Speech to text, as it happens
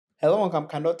Hello, welcome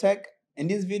KahindoTech. In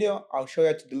this video, I'll show you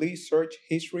how to delete search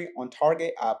history on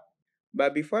Target app.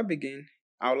 But before I begin,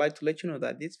 I would like to let you know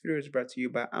that this video is brought to you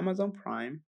by Amazon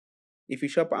Prime. If you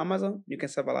shop on Amazon, you can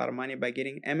save a lot of money by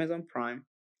getting Amazon Prime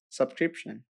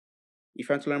subscription. If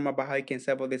you want to learn more about how you can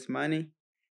save all this money,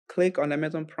 click on the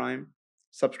Amazon Prime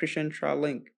subscription trial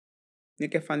link. You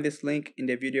can find this link in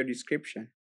the video description.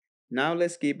 Now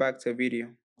let's get back to the video.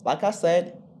 Like I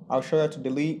said, I'll show you how to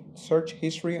delete search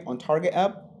history on Target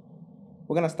app.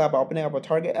 We're going to start by opening up a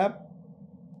Target app.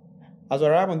 As we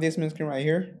arrive on this main screen right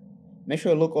here, make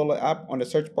sure you look all the app on the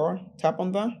search bar, tap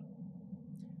on that.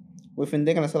 Within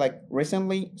there, you're going to select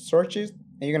recently searches,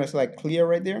 and you're going to select clear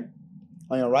right there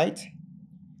on your right.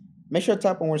 Make sure you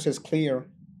tap on where it says clear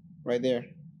right there.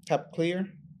 Tap clear,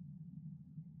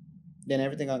 then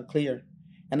everything on clear.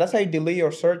 And that's how you delete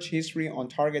your search history on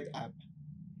Target app.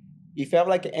 If you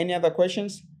have any other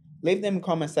questions, leave them in the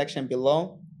comment section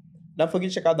below. Don't forget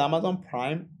to check out the Amazon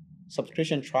Prime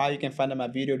subscription trial. You can find them in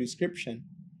my video description.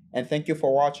 And thank you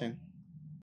for watching.